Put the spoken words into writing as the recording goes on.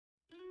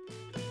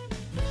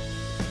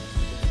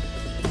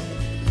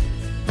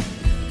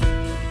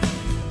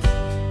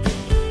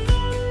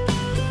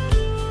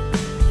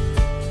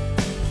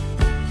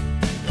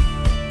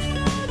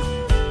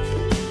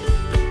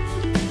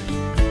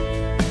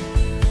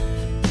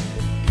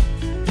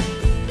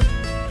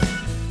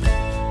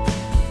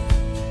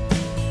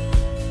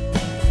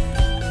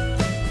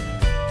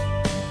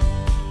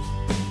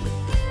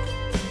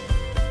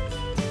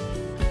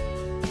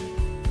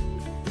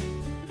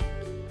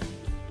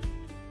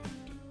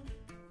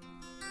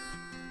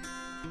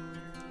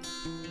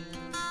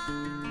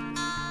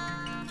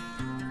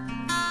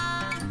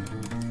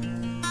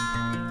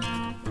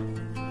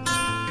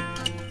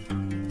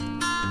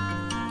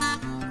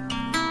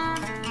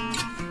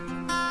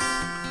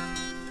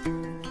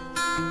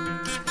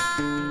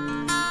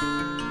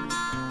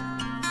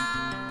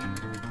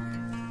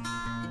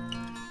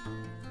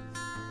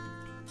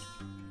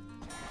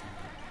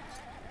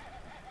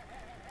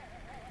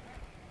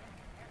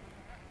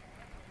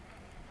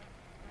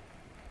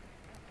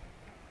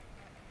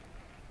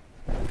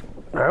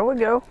There we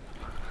go.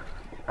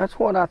 That's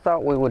what I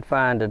thought we would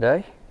find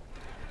today.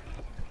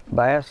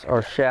 Bass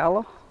are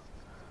shallow.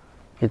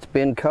 It's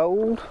been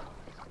cold,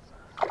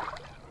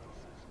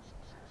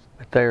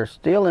 but they're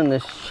still in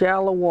this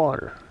shallow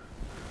water.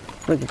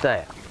 Look at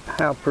that.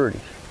 How pretty.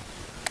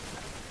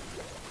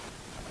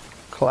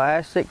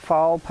 Classic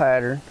fall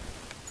pattern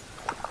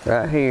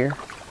right here.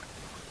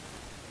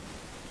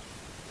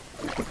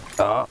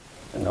 Oh,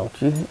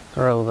 don't you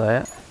throw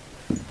that.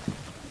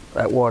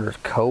 That water's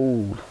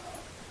cold.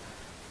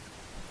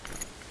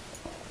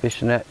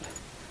 Fishing that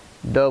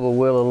double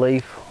willow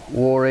leaf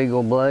war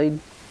eagle blade.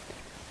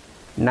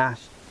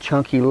 Nice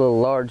chunky little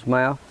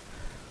largemouth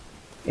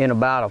in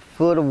about a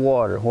foot of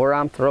water. Where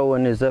I'm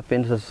throwing is up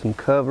into some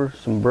cover,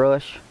 some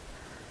brush,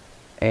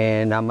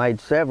 and I made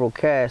several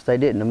casts. They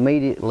didn't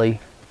immediately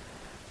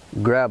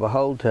grab a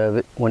hold of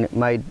it when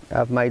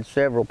I've made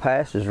several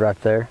passes right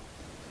there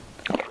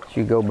as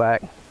you go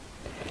back.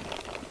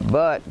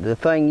 But the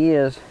thing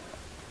is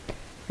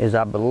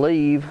I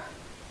believe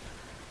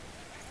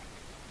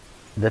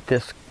that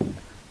this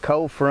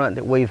cold front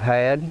that we've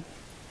had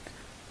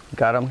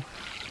got them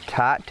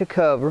tight to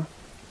cover.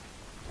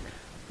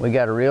 We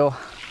got a real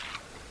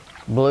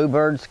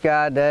bluebird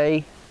sky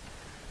day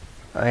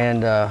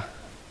and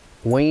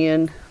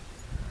wind,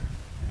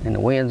 and the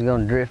wind's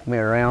going to drift me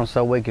around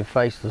so we can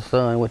face the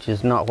sun, which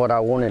is not what I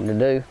wanted to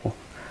do.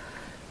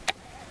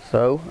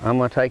 So I'm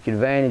going to take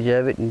advantage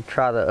of it and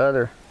try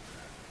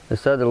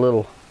this other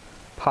little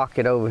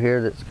pocket over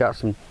here that's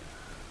got a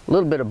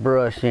little bit of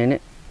brush in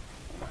it.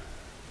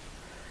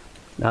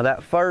 Now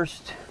that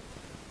first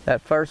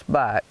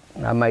bite,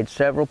 I made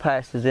several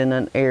passes in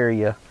an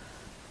area,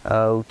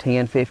 10,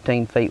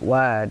 15 feet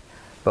wide,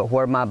 but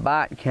where my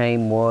bite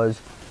came was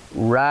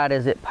right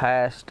as it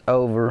passed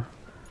over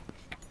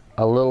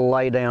a little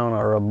laydown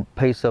or a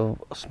piece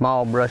of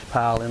small brush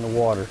pile in the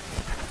water.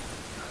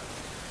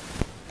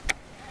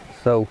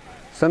 So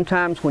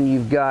sometimes when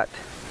you've got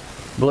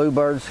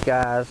bluebird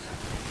skies,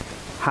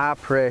 high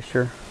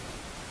pressure,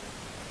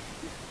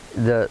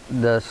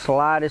 the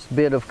slightest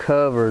bit of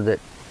cover that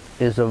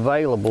is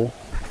available,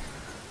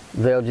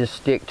 they'll just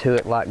stick to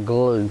it like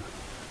glue.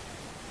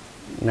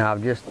 Now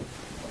I've just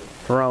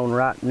thrown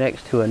right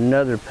next to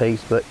another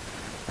piece, but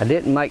I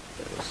didn't make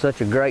such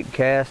a great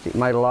cast. It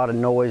made a lot of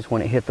noise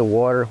when it hit the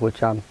water,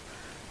 which I'm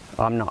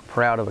not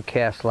proud of a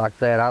cast like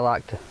that. I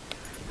like to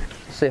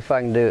see if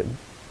I can do it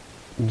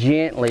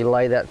gently,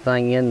 lay that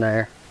thing in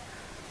there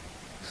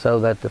so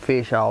that the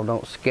fish all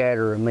don't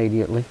scatter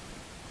immediately,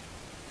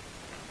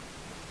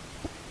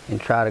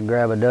 and try to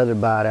grab another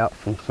bite out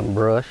from some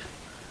brush.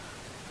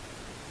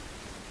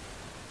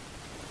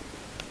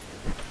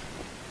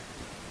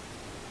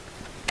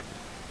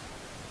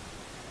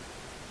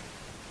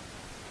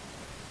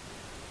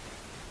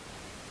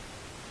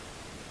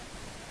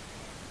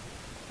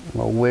 I'm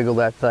going to wiggle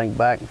that thing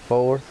back and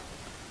forth,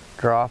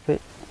 drop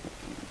it,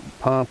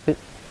 pump it,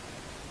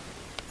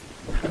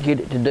 get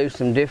it to do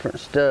some different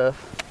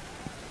stuff,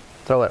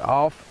 throw it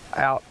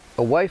out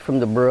away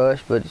from the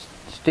brush, but it's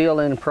still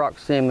in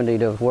proximity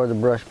to where the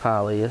brush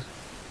pile is.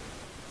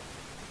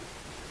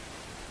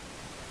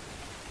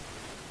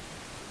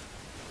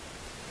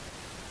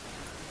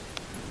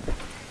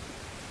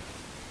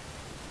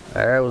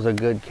 There was a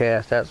good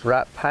cast. That's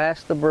right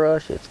past the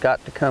brush. It's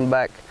got to come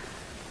back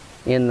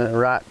in the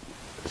right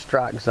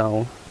strike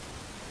zone.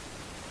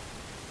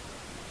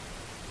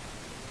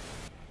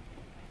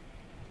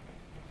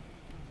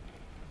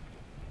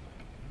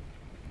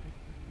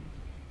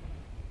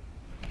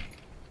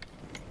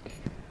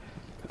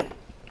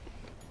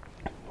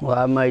 Well,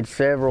 I made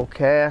several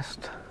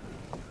casts.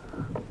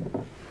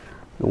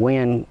 The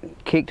wind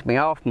kicked me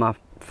off my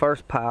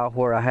first pile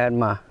where I had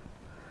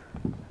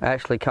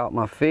actually caught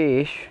my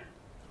fish.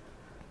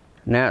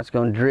 Now it's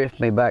going to drift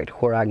me back to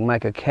where I can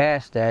make a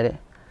cast at it.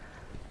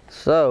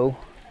 So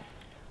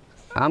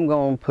I'm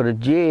going to put a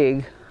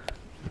jig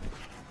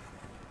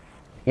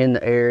in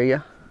the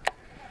area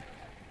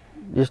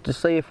just to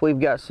see if we've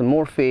got some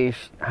more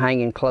fish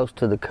hanging close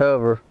to the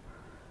cover.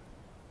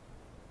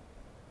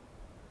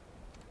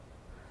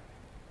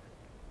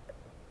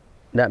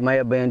 That may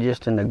have been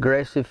just an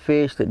aggressive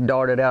fish that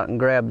darted out and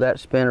grabbed that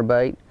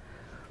spinnerbait.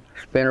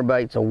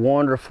 Spinnerbait's a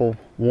wonderful,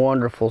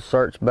 wonderful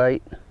search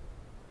bait.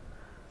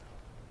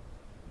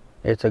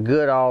 It's a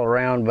good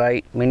all-around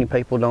bait. Many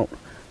people don't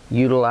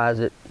utilize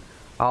it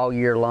all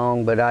year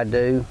long, but I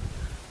do.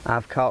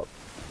 I've caught,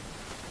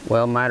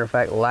 well, matter of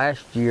fact,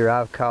 last year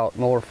I've caught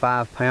more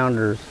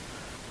 5-pounders,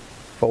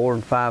 4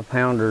 and 5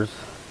 pounders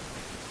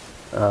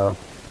on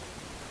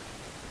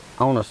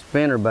a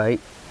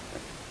spinnerbait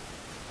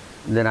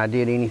than I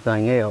did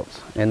anything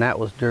else, and that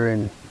was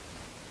during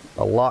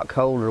a lot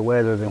colder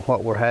weather than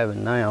what we're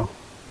having now.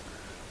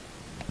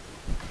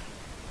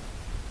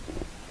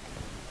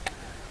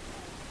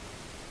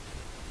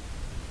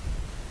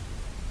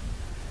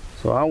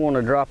 So I want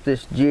to drop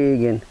this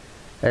jig, and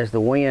as the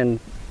wind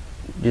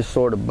just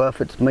sort of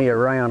buffets me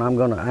around, I'm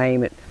going to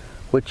aim it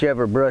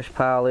whichever brush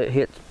pile it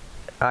hits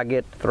I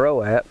get to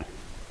throw at.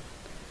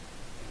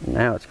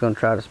 Now it's going to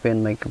try to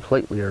spin me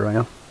completely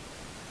around.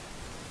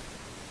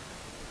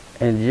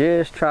 and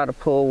just try to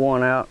pull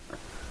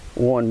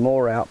one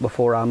more out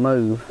before I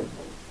move.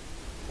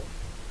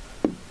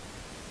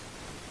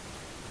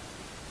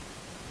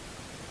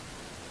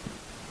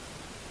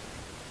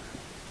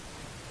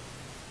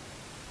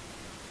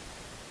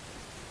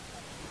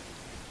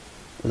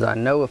 Because I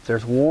know if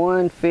there's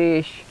one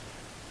fish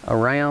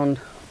around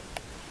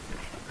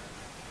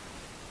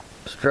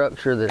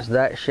structure that's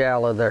that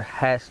shallow, there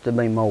has to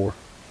be more.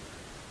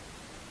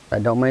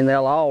 That don't mean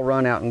they'll all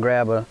run out and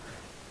grab a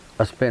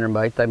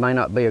spinnerbait. They may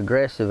not be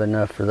aggressive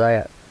enough for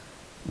that.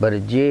 But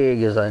a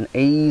jig is an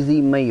easy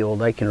meal.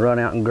 They can run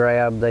out and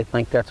grab. They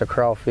think that's a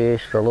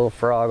crawfish or a little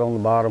frog on the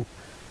bottom.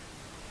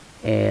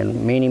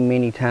 And many,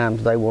 many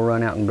times they will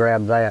run out and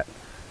grab that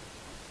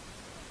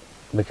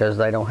because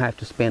they don't have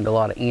to spend a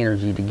lot of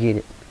energy to get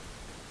it.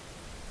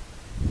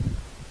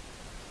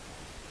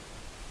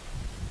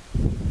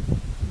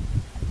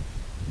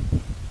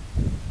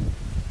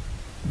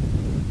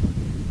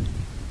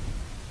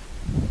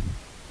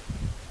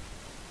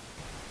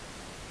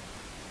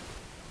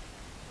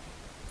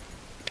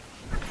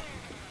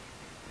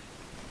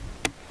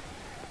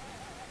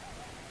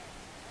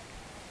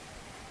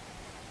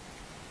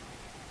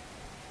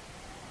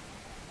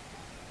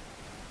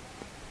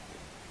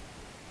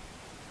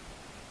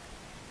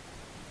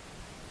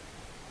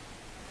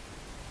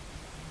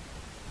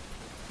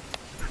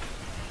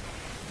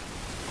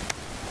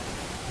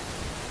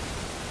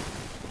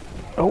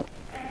 Oh,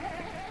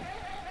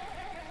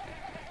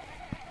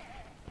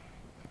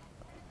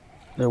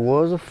 there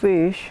was a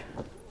fish.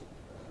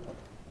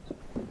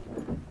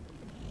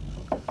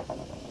 I'm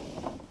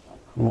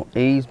going to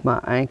ease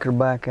my anchor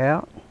back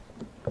out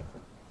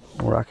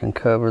where I can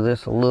cover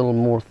this a little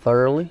more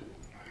thoroughly.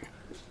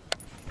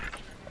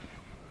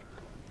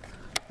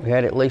 We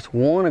had at least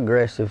one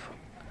aggressive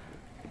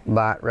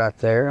bite right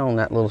there on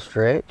that little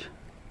stretch,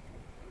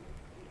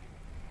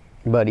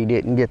 but he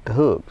didn't get the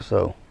hook,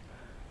 so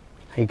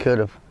he could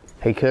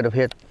have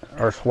hit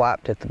or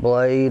swiped at the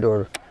blade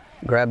or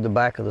grabbed the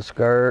back of the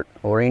skirt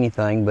or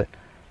anything, but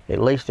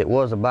at least it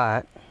was a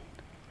bite.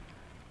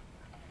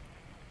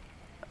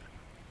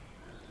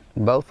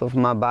 Both of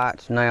my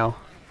bites now,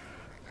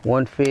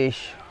 one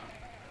fish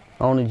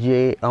on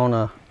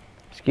a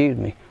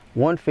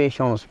one fish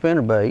on a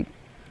spinnerbait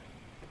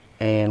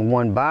and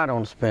one bite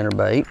on a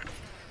spinnerbait,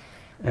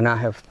 and I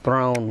have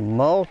thrown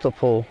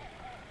multiple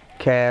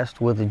casts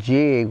with a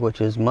jig,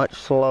 which is much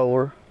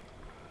slower,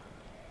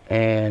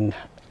 and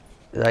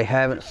they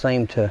haven't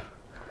seemed to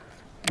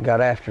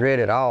got after it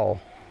at all.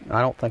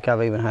 I don't think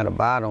I've even had a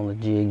bite on the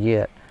jig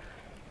yet,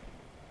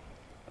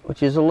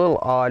 which is a little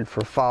odd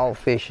for fall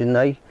fishing.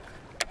 They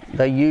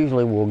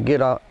usually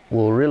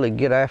will really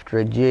get after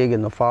a jig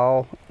in the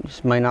fall.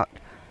 Just may not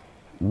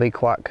be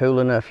quite cool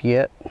enough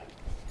yet.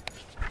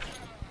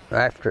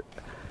 After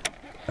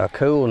a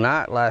cool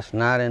night last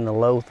night in the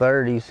low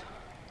 30s,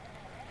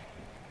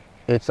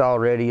 it's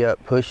already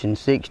up pushing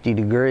 60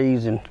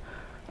 degrees, and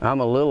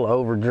I'm a little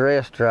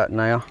overdressed right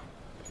now.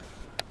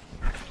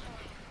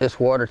 This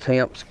water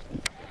temp's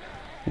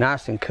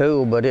nice and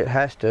cool, but it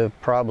has to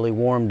have probably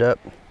warmed up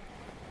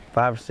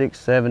 5, 6,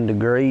 7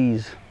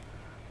 degrees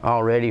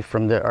already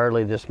from the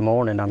early this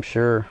morning, I'm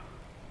sure.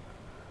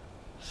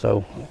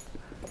 So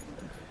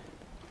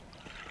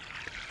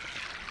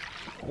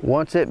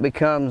once it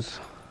becomes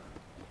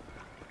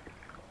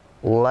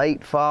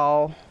late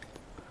fall,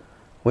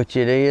 which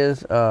it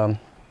is, on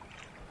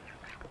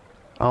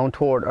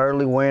toward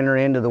early winter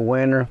into the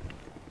winter,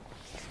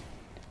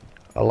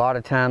 a lot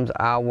of times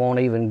I won't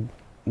even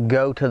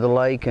go to the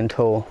lake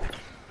until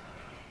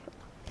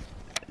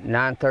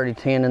 9:30,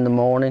 10 in the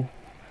morning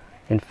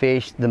and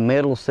fish the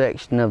middle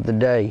section of the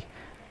day.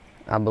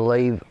 I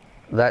believe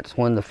that's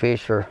when the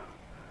fish are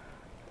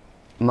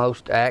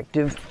most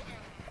active.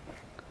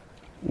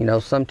 You know,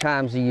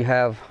 sometimes you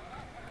have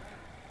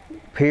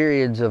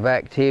periods of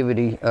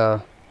activity,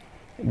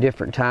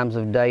 different times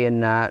of day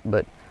and night,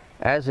 but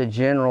as a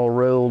general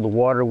rule, the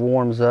water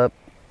warms up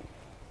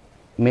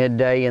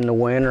midday in the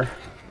winter,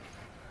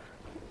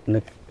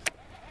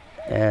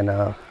 and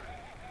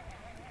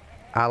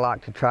I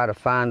like to try to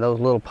find those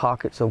little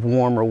pockets of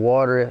warmer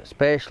water,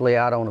 especially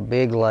out on a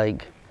big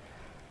lake.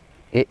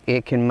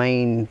 It can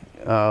mean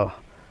a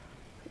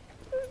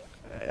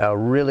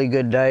really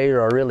good day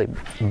or a really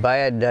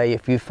bad day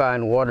if you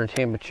find water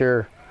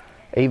temperature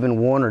even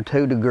 1 or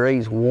 2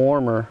 degrees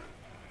warmer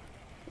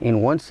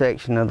in one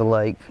section of the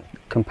lake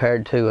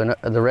compared to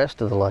the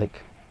rest of the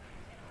lake.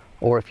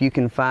 Or if you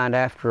can find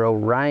after a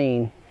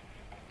rain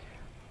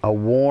a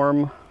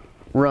warm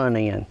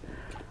run-in.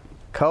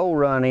 Cold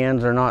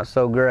run-ins are not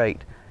so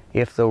great.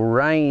 If the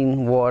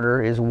rain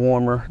water is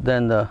warmer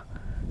than the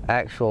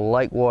actual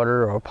lake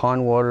water or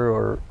pond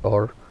water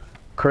or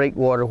creek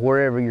water,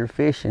 wherever you're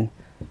fishing,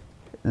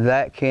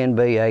 that can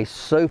be a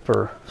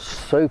super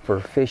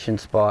fishing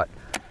spot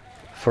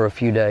for a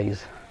few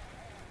days.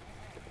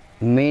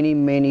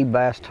 Many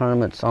bass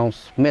tournaments on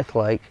Smith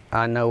Lake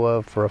I know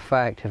of for a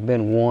fact have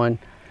been won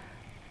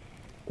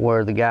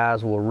where the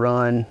guys will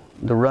run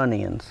the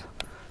run-ins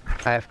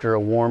after a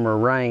warmer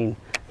rain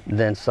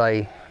than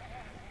say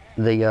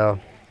the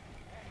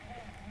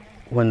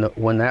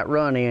when that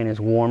run in is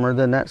warmer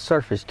than that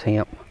surface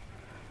temp,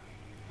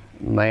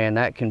 man,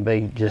 that can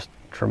be just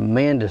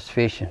tremendous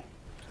fishing.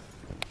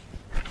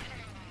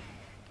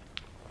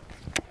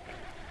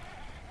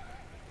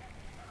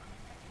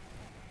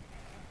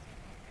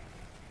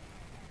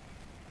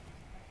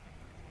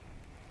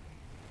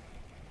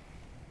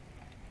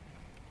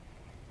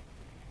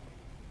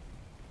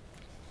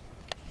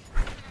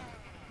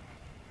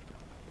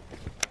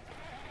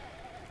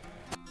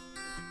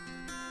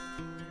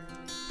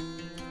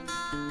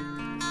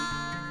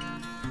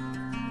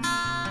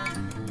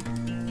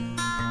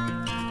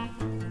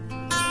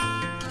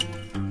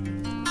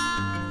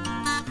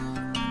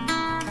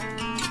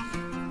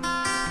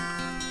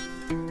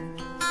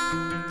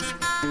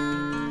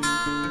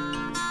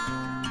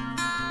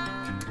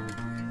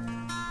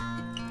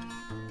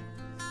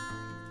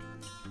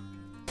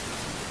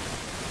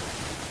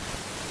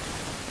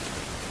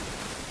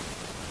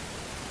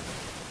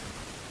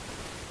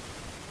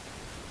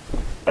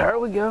 There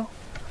we go.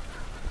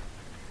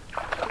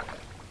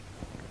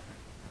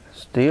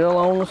 Still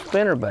on the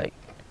spinnerbait.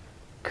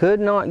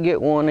 Could not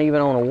get one even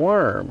on a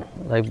worm.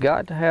 They've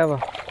got to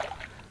have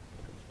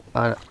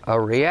a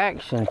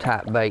reaction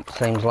type bait,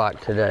 seems like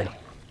today.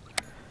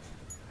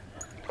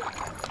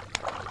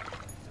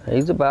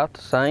 He's about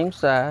the same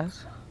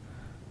size.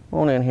 Come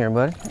on in here,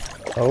 buddy.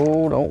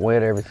 Oh, don't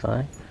wet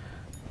everything.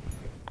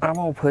 I'm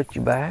gonna put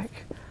you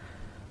back.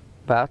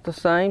 About the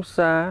same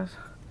size.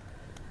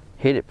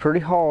 Hit it pretty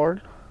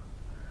hard.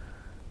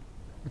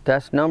 But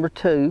that's number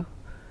 2.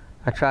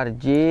 I tried a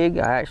jig.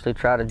 I actually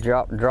tried a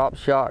drop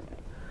shot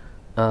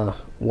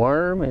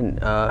worm and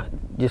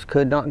just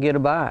could not get a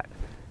bite.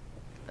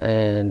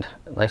 And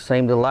they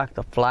seem to like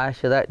the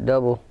flash of that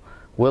double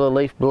willow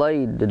leaf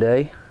blade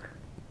today.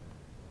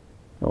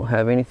 Don't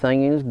have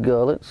anything in his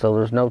gullet, so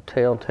there's no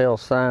telltale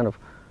sign of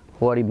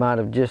what he might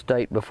have just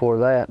ate before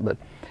that, but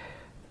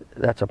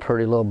that's a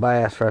pretty little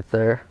bass right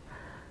there.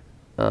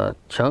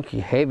 Chunky,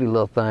 heavy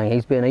little thing.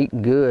 He's been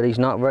eating good. He's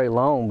not very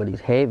long, but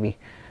he's heavy,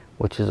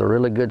 which is a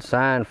really good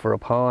sign for a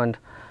pond.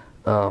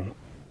 And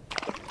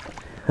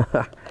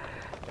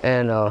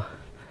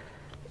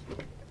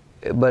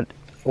but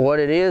what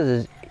it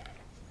is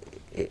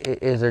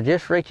they're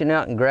just reaching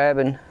out and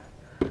grabbing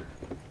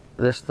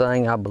this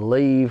thing. I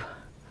believe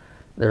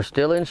they're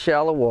still in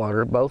shallow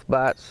water. Both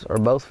bites, or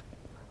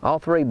all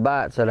 3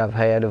 bites that I've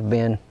had have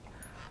been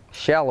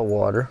shallow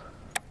water,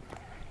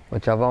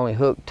 which I've only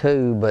hooked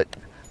 2, but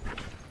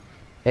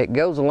it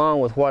goes along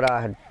with what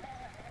I had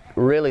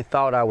really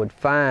thought I would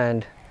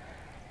find.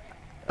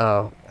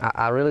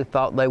 I really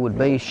thought they would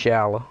be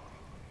shallow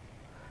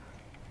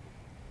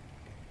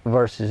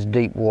versus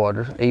deep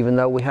water. Even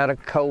though we had a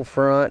cold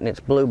front and it's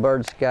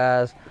bluebird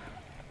skies,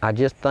 I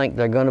just think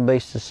they're going to be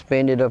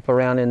suspended up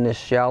around in this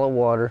shallow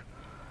water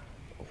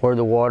where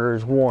the water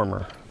is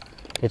warmer.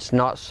 It's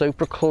not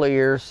super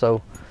clear,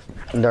 so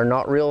they're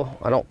not real,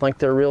 I don't think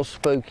they're real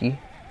spooky.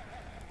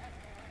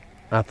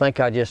 I think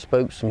I just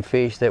spooked some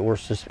fish that were,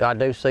 I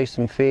do see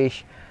some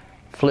fish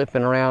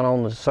flipping around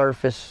on the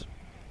surface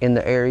in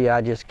the area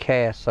I just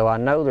cast, so I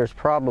know there's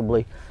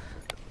probably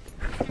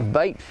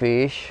bait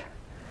fish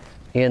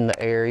in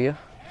the area,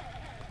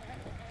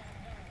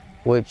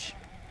 which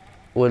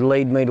would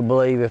lead me to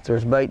believe if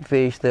there's bait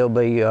fish, there'll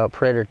be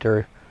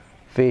predator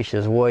fish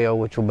as well,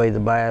 which will be the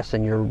bass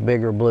and your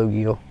bigger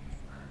bluegill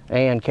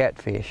and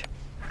catfish.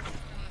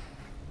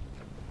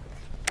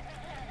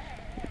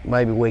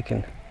 Maybe we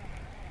can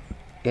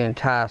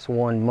entice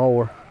one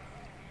more.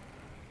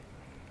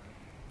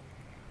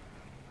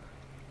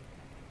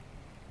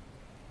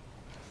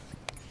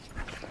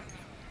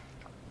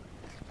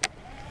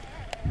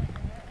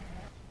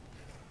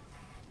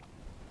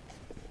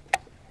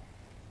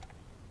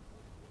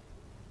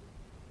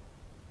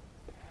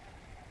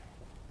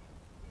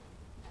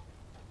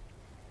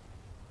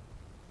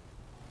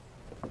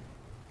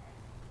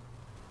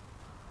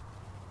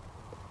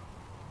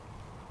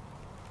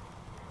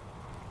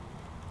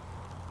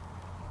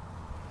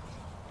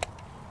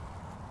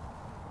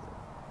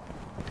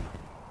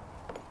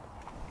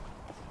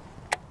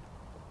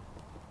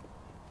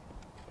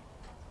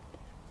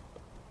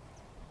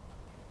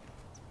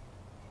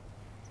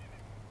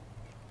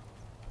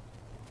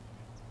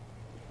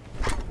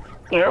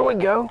 There we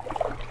go.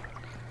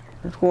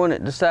 There's one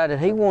that decided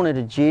he wanted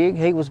a jig.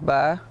 He was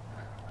by,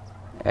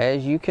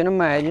 as you can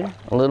imagine,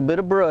 a little bit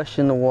of brush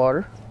in the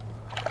water.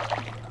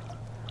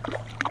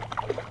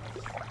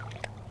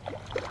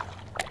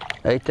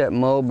 Ate that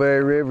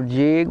Mulberry River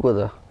jig with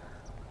a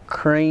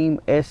cream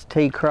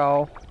ST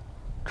crawl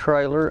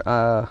trailer.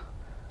 I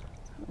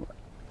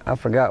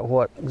forgot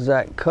what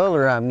exact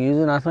color I'm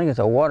using. I think it's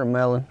a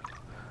watermelon.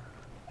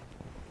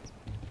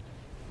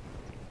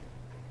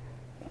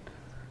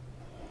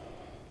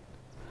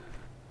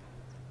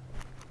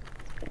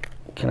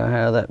 Can I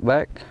have that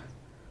back?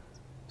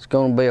 It's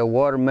going to be a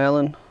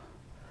watermelon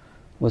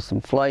with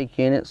some flake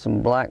in it,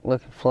 some black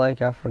looking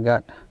flake. I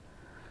forgot.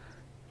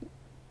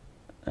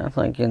 I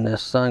think in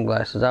this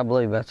sunglasses, I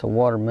believe that's a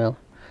watermelon.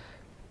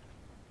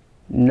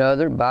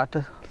 Another about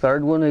the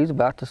third one, he's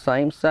about the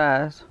same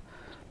size.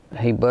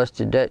 He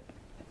busted that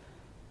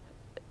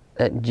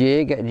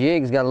jig. That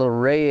jig's got a little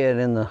red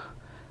in the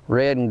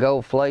red and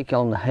gold flake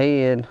on the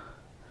head,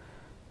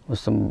 with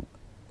some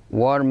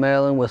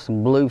watermelon with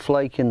some blue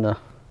flake in the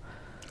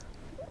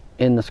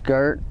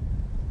skirt,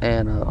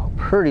 and a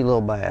pretty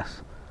little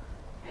bass.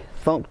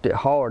 Thumped it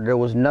hard. There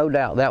was no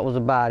doubt that was a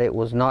bite. It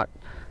was not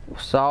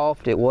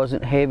soft, it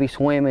wasn't heavy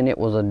swimming, it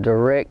was a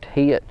direct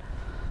hit.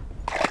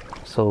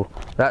 So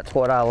that's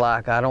what I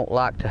like. I don't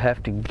like to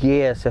have to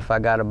guess if I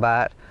got a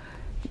bite.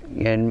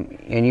 And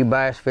you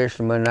bass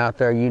fishermen out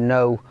there, you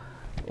know,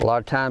 a lot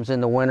of times in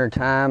the winter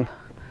time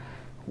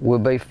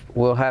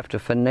we'll have to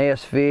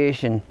finesse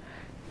fish,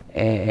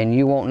 and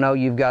you won't know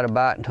you've got a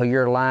bite until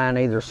your line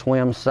either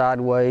swims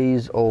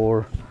sideways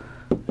or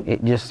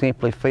it just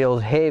simply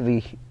feels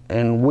heavy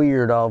and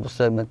weird all of a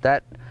sudden. But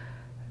that,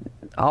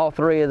 all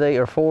three of these,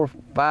 or 4 or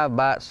 5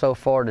 bites so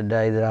far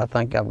today, that I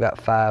think I've got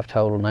 5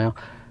 total now.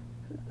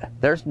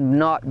 There's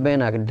not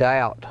been a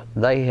doubt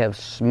they have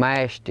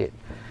smashed it.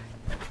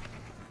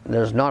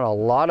 There's not a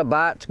lot of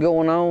bites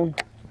going on.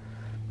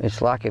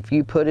 It's like if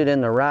you put it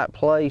in the right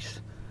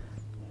place,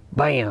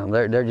 bam,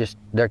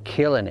 they're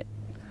killing it.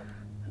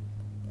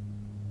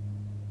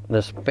 The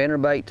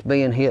spinnerbait's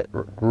being hit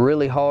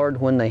really hard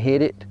when they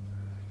hit it,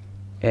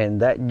 and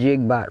that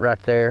jig bite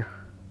right there,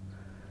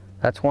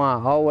 that's why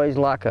I always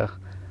like a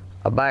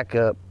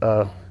backup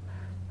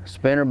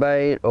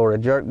spinnerbait or a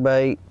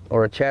jerkbait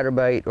or a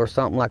chatterbait or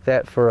something like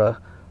that for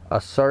a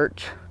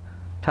search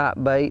type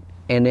bait,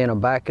 and then a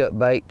backup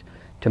bait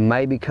to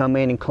maybe come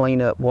in and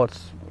clean up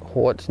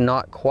what's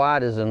not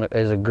quite as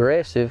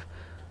aggressive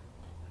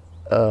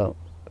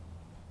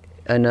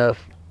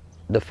enough,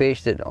 the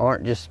fish that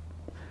aren't just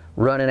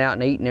running out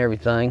and eating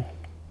everything.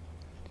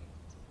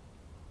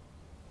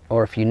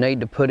 Or if you need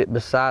to put it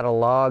beside a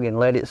log and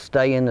let it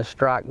stay in the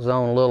strike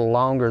zone a little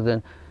longer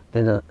than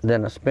a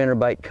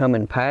spinnerbait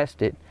coming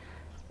past it,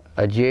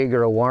 a jig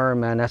or a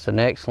worm, man, that's an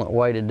excellent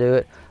way to do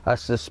it. A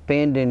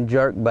suspending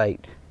jerk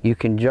bait, you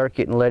can jerk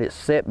it and let it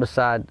sit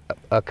beside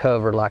a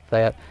cover like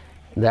that.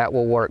 That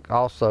will work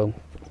also.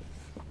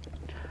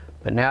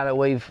 But now that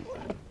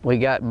we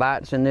got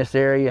bites in this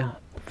area,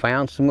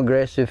 found some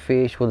aggressive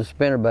fish with a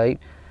spinnerbait,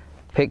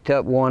 picked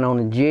up one on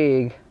a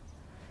jig,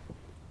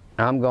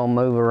 I'm gonna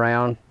move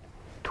around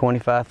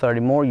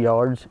 25-30 more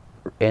yards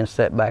and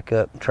set back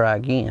up and try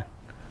again.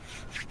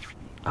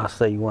 I'll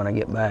see you when I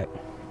get back.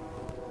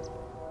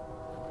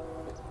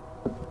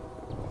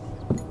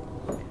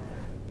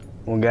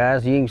 Well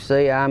guys, you can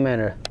see I'm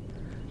in a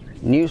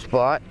new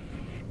spot,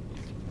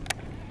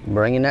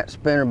 bringing that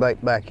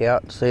spinnerbait back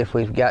out to see if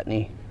we've got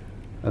any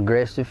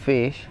aggressive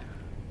fish.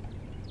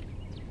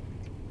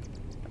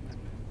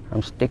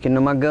 I'm sticking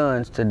to my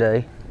guns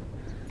today.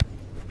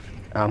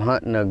 I'm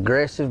hunting an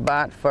aggressive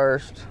bite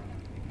first,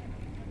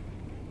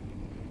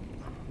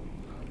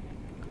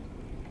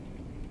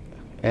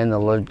 and the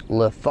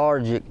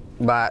lethargic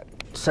bite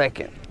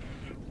second.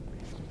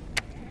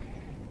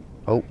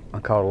 Oh, I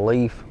caught a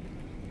leaf.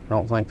 I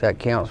don't think that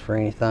counts for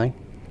anything.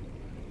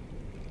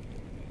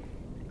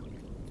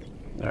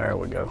 There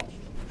we go.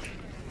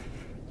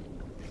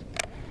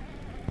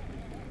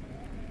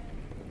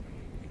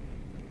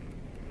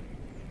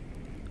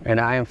 And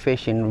I am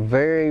fishing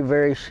very,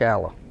 very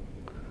shallow.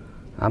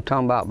 I'm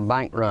talking about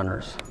bank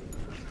runners.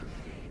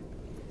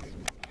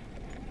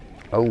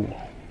 Oh,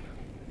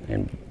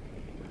 and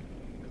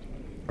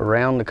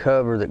around the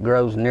cover that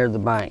grows near the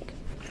bank.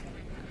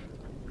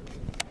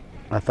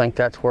 I think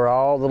that's where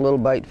all the little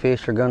bait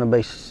fish are going to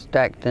be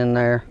stacked in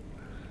there.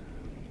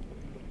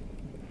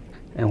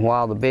 And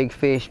while the big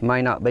fish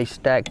may not be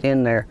stacked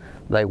in there,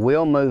 they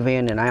will move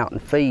in and out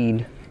and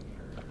feed.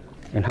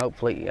 And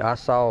hopefully, I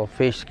saw a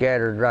fish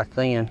scattered right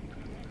then.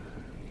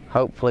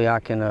 Hopefully I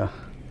can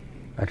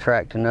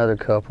attract another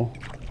couple.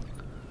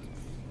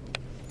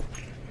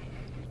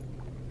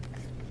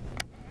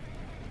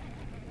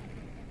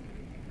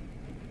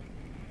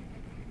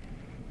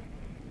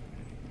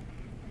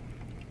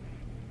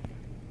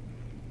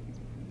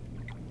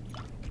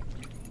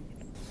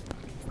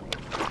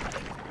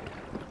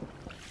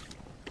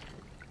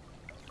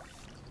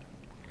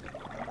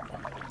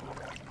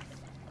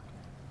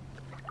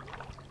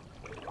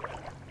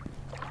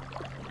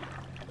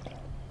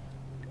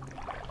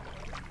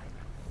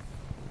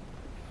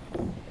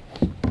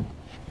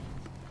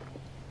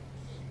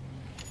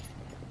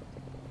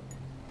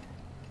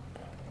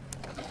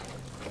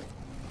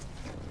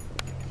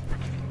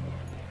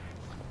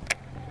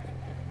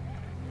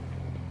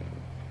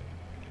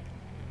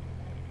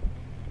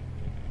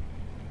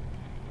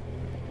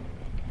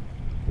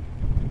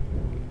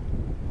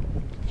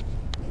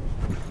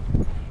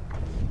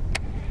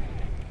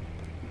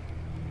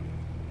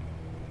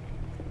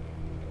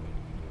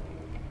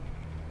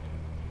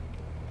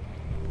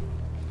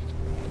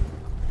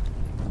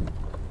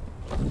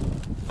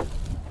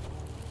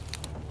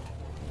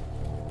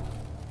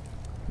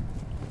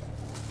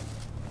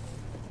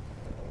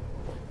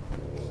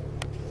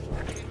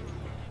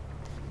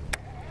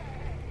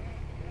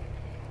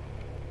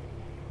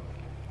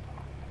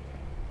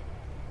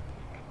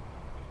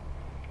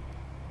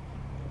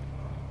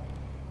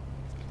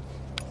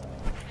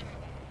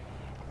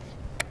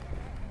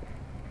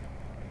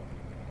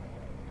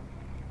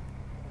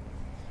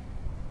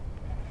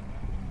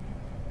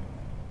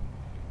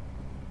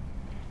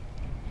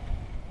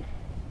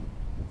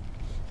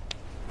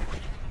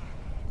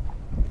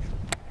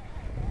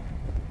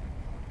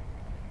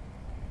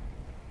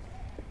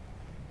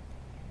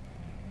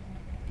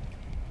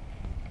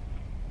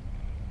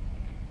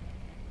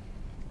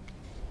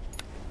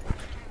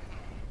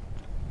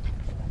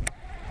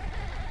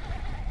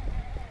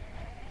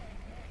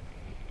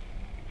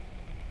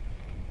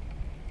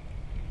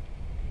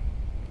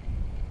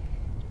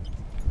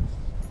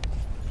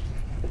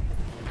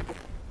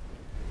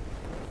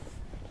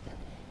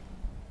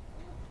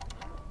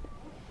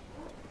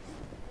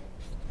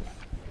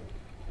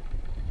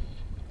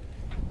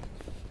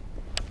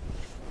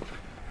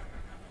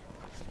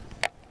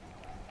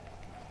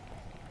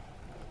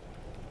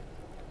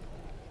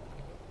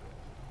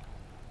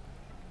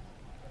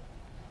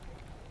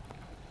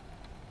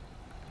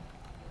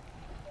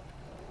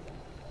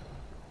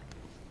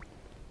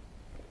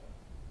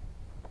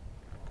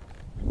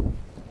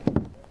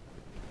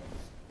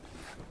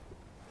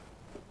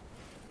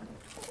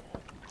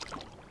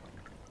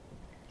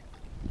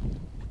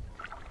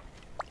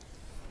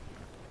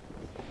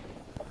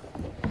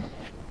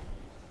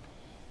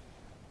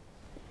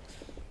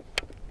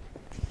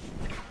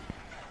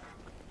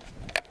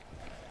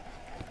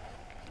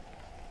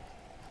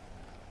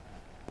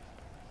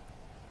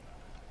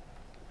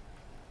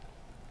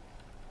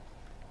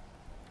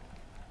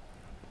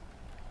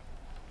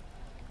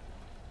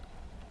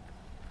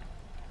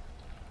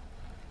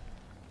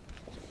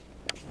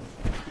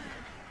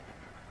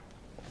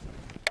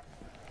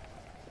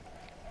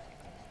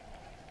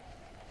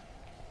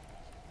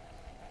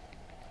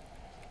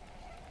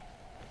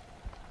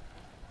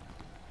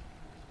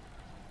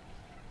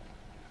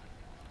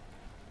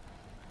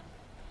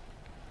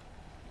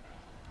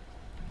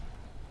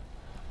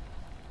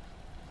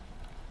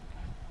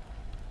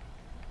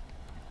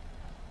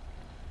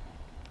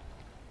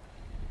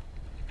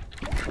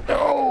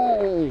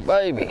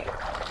 baby,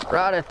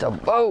 right at the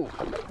boat.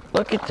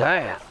 Look at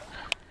that.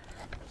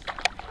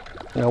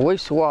 Now we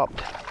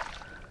swapped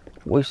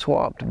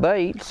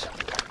baits.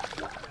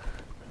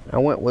 I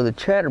went with a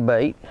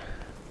chatterbait,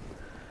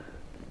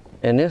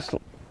 and this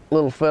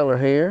little fella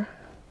here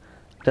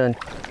done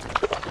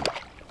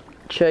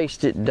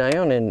chased it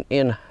down and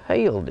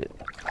inhaled it.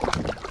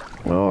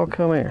 Oh,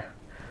 come here.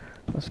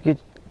 Let's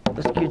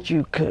get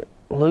you cut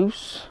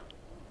loose.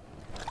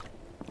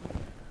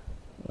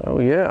 Oh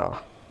yeah.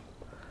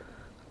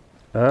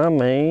 I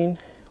mean,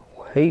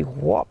 he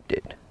whopped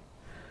it.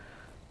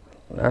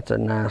 That's a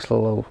nice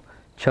little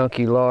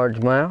chunky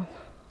largemouth.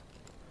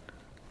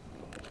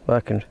 If I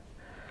can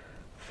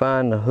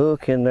find the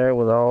hook in there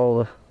with all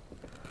the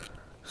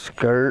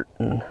skirt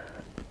and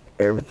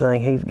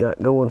everything he's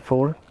got going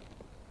for him.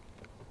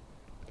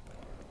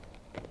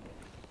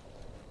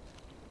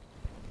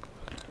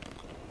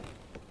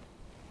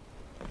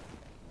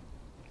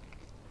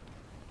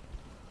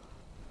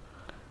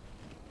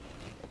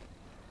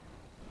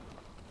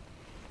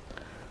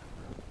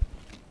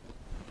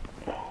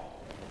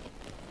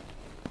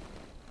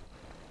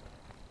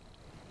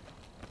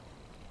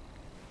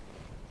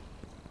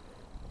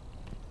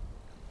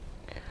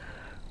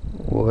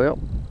 Well,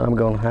 I'm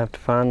gonna have to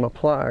find my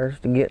pliers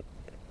to get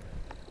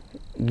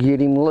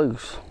him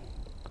loose.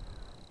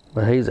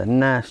 But he's a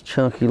nice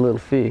chunky little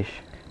fish.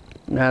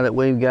 Now that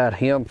we've got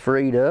him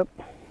freed up,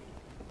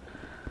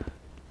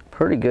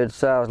 pretty good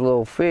sized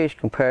little fish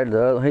compared to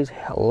the other. He's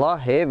a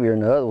lot heavier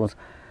than the other ones.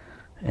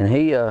 And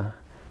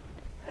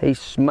he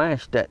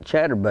smashed that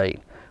chatterbait,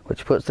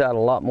 which puts out a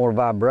lot more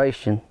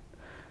vibration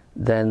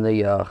than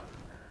the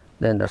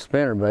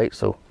spinnerbait.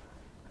 So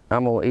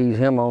I'm gonna ease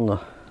him on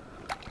the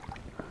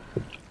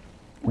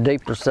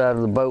deeper side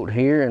of the boat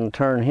here and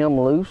turn him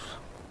loose.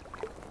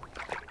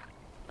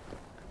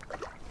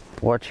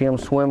 Watch him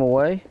swim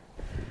away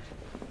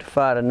to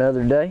fight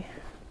another day.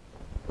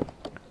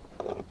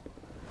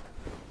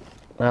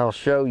 I'll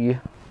show you.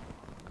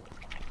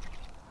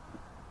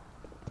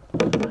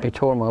 He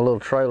tore my little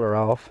trailer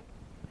off.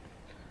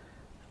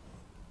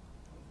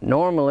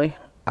 Normally,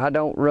 I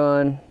don't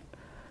run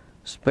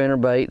spinner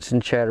baits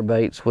and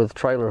chatterbaits with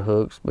trailer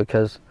hooks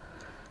because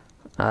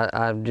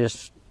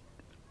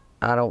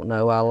I don't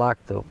know. I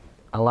like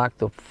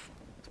the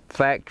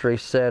factory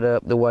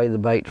setup, the way the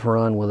baits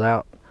run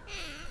without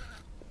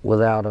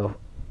a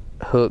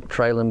hook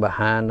trailing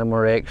behind them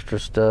or extra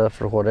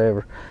stuff or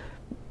whatever.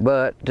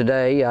 But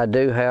today I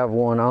do have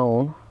one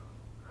on,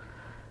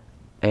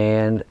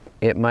 and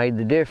it made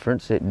the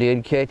difference. It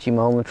did catch him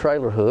on the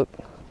trailer hook.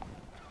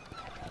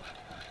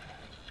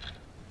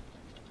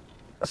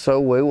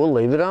 So we will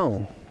leave it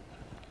on.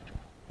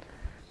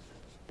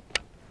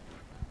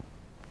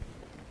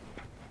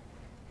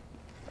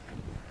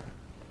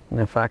 And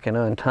if I can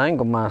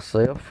untangle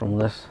myself from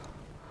this,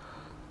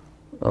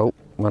 oh,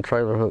 my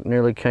trailer hook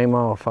nearly came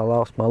off. I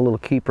lost my little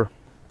keeper.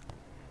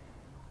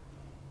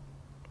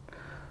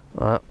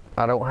 I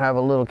don't have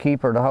a little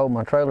keeper to hold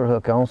my trailer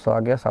hook on, so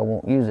I guess I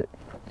won't use it.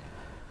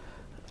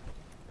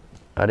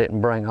 I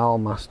didn't bring all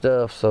my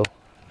stuff, so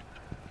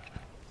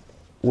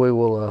we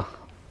will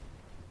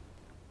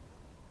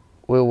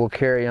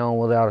carry on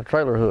without a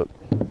trailer hook.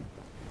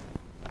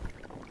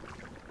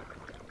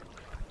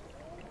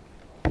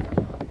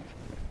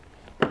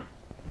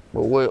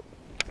 But we'll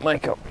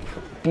make a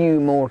few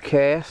more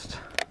casts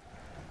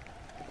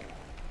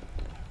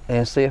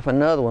and see if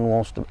another one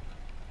wants to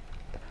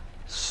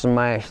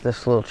smash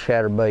this little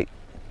chatterbait.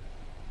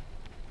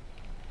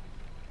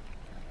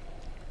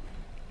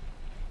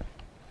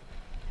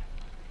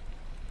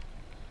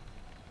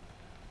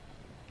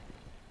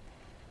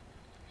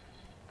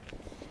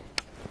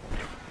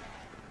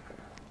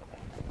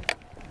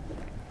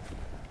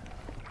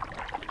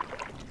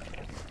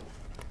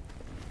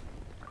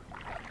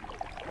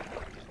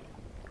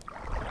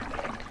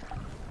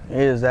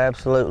 It is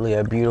absolutely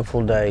a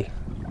beautiful day.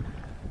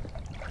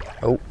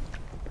 Oh,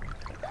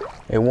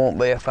 it won't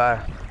be if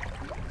I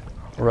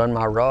run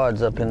my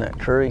rods up in that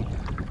tree.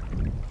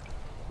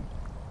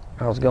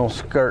 I was gonna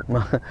skirt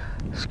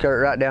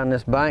right down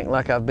this bank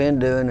like I've been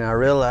doing, and I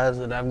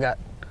realized that I've got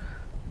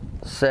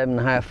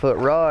 7.5 foot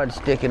rod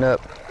sticking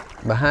up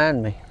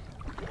behind me.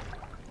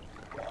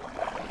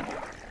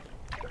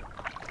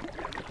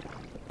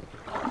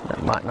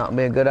 That might not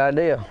be a good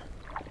idea.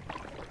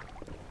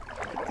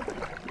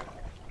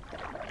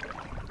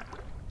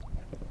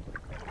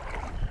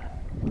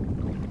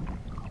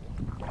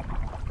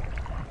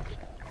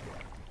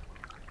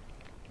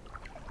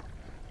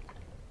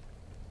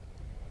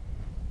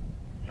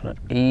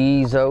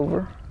 Ease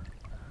over,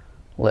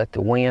 let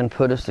the wind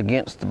put us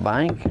against the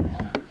bank.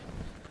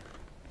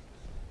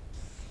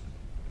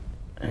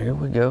 Here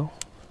we go.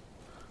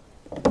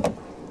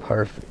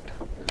 Perfect.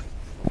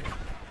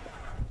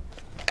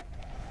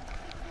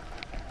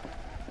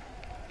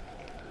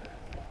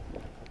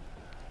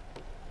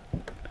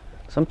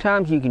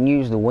 Sometimes you can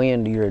use the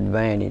wind to your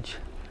advantage.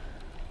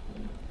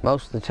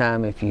 Most of the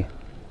time, if you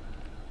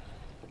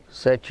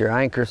set your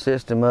anchor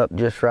system up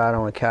just right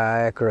on a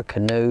kayak or a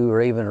canoe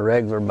or even a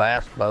regular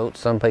bass boat,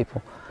 some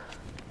people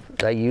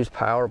they use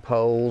power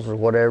poles or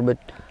whatever,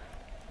 but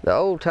the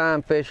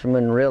old-time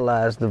fishermen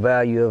realized the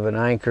value of an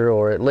anchor,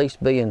 or at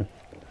least being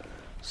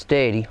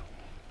steady.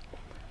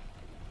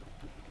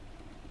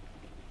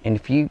 And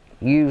if you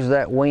use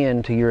that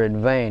wind to your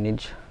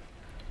advantage,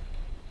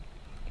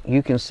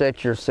 you can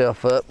set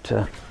yourself up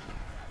to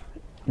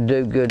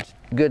do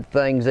good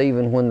things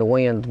even when the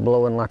wind's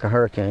blowing like a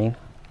hurricane.